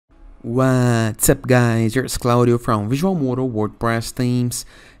What's up guys, here's Claudio from Visual Modo WordPress themes,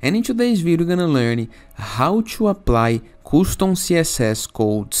 and in today's video we're gonna learn how to apply custom CSS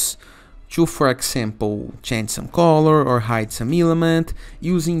codes to, for example, change some color or hide some element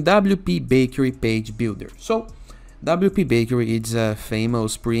using WPBakery Page Builder. So WPBakery is a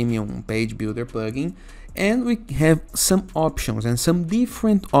famous premium page builder plugin, and we have some options and some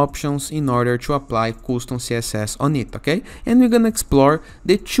different options in order to apply custom CSS on it, okay? And we're gonna explore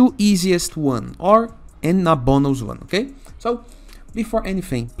the two easiest one and a bonus one, okay? So before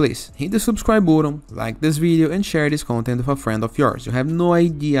anything, please hit the subscribe button, like this video, and share this content with a friend of yours. You have no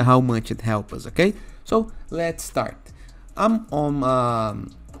idea how much it helps us, okay? So let's start. I'm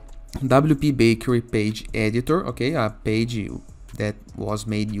on WPBakery page editor, okay? A page that was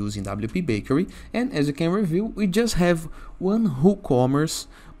made using WPBakery, and as you can review, we just have one WooCommerce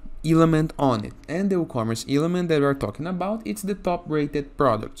element on it, and the WooCommerce element that we're talking about, it's the top rated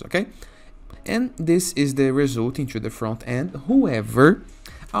products, okay? And this is the result into the front end. However,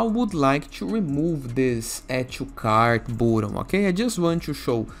 I would like to remove this add to cart button, okay? I just want to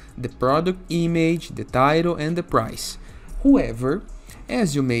show the product image, the title, and the price. However,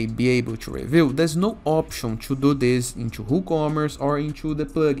 as you may be able to review, there's no option to do this into WooCommerce or into the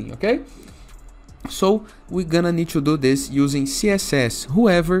plugin, okay? So we're gonna need to do this using CSS.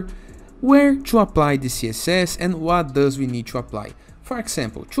 However, where to apply the CSS and what does we need to apply? For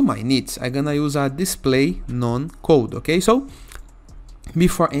example, to my needs, I'm gonna use a display none code, okay? So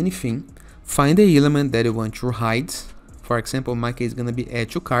before anything, find the element that you want to hide. For example, in my case, it's gonna be add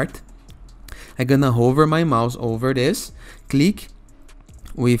to cart. I'm gonna hover my mouse over this, click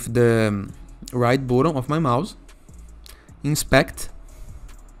with the right button of my mouse, inspect,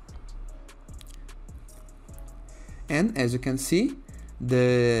 and as you can see,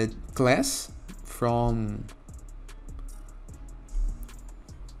 the class from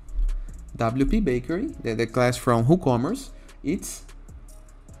WPBakery, the class from WooCommerce, it's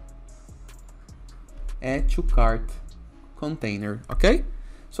add to cart container, okay?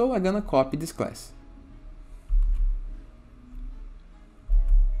 So I'm gonna copy this class.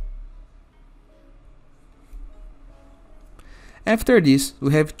 After this,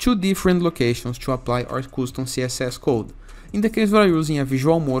 we have two different locations to apply our custom CSS code. In the case we are using a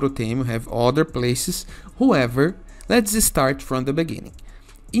Visual Modo theme, we have other places. However, let's start from the beginning.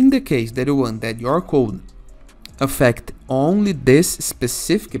 In the case that you want that your code affect only this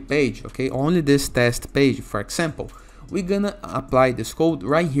specific page, okay, only this test page, for example, we're gonna apply this code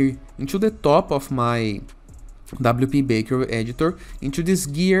right here into the top of my WPBakery editor, into this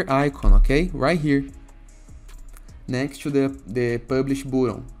gear icon, okay, right here, next to the publish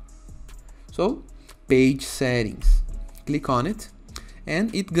button. So page settings, click on it,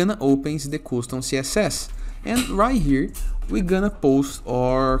 and it gonna opens the custom CSS, and right here we're gonna post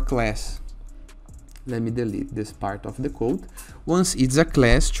our class. Let me delete this part of the code. Once it's a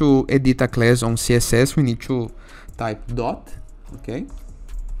class, to edit a class on CSS we need to type dot, okay,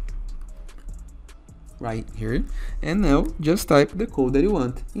 right here, and now just type the code that you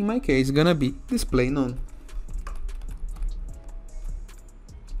want. In my case, it's gonna be display none.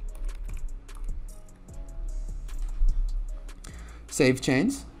 Save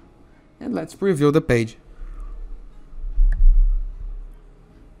change, and let's preview the page.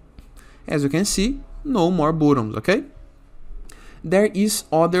 As you can see, no more buttons, okay? There is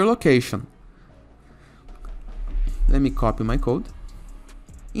other location. Let me copy my code.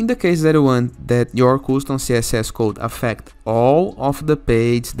 In the case that you want that your custom CSS code affect all of the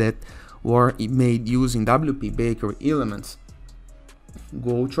pages that were made using WPBakery elements,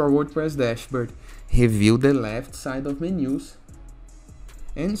 go to our WordPress dashboard, review the left side of menus,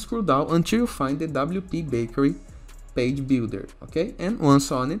 and scroll down until you find the WPBakery Page Builder, okay? And once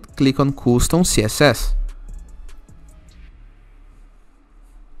on it, click on Custom CSS.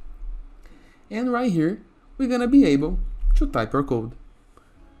 And right here, we're gonna be able to type our code.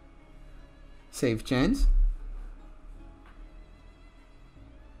 Save change.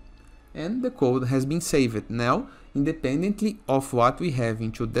 And the code has been saved. Now, independently of what we have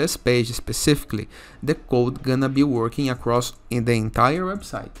into this page specifically, the code gonna be working across in the entire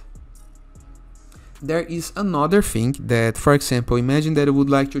website. There is another thing that, for example, imagine that you would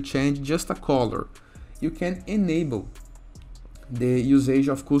like to change just a color. You can enable the usage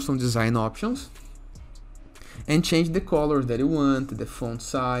of custom design options and change the colors that you want, the font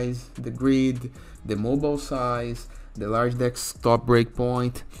size, the grid, the mobile size, the large desktop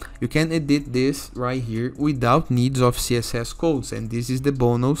breakpoint. You can edit this right here without needs of CSS codes, and this is the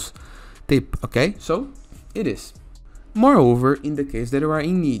bonus tip, okay? So it is. Moreover, in the case that you are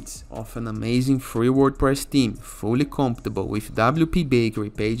in need of an amazing free WordPress theme, fully compatible with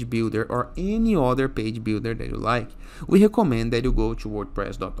WPBakery Page Builder or any other page builder that you like, we recommend that you go to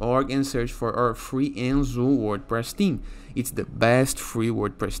WordPress.org and search for our free Enzo WordPress theme. It's the best free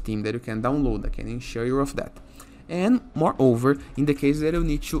WordPress theme that you can download, I can assure you of that. And moreover, in the case that you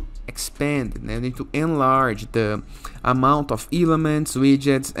need to expand, you need to enlarge the amount of elements,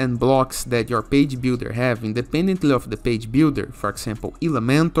 widgets, and blocks that your page builder have independently of the page builder, for example,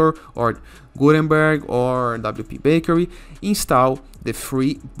 Elementor or Gutenberg or WPBakery, install the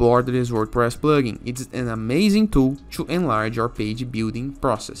free Borderless WordPress plugin. It's an amazing tool to enlarge your page building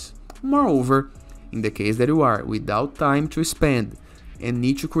process. Moreover, in the case that you are without time to spend and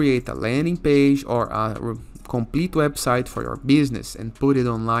need to create a landing page or a complete website for your business and put it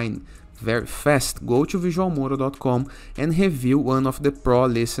online very fast, go to visualmodo.com and review one of the pro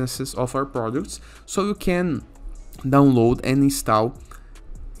licenses of our products so you can download and install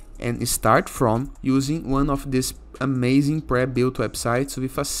and start from using one of these amazing pre-built websites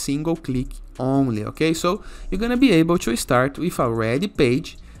with a single click only. Okay, so you're gonna be able to start with a ready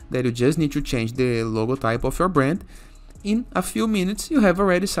page that you just need to change the logo type of your brand. In a few minutes you have a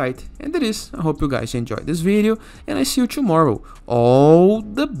ready site. And that is, I hope you guys enjoyed this video and I see you tomorrow. All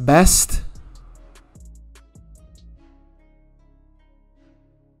the best!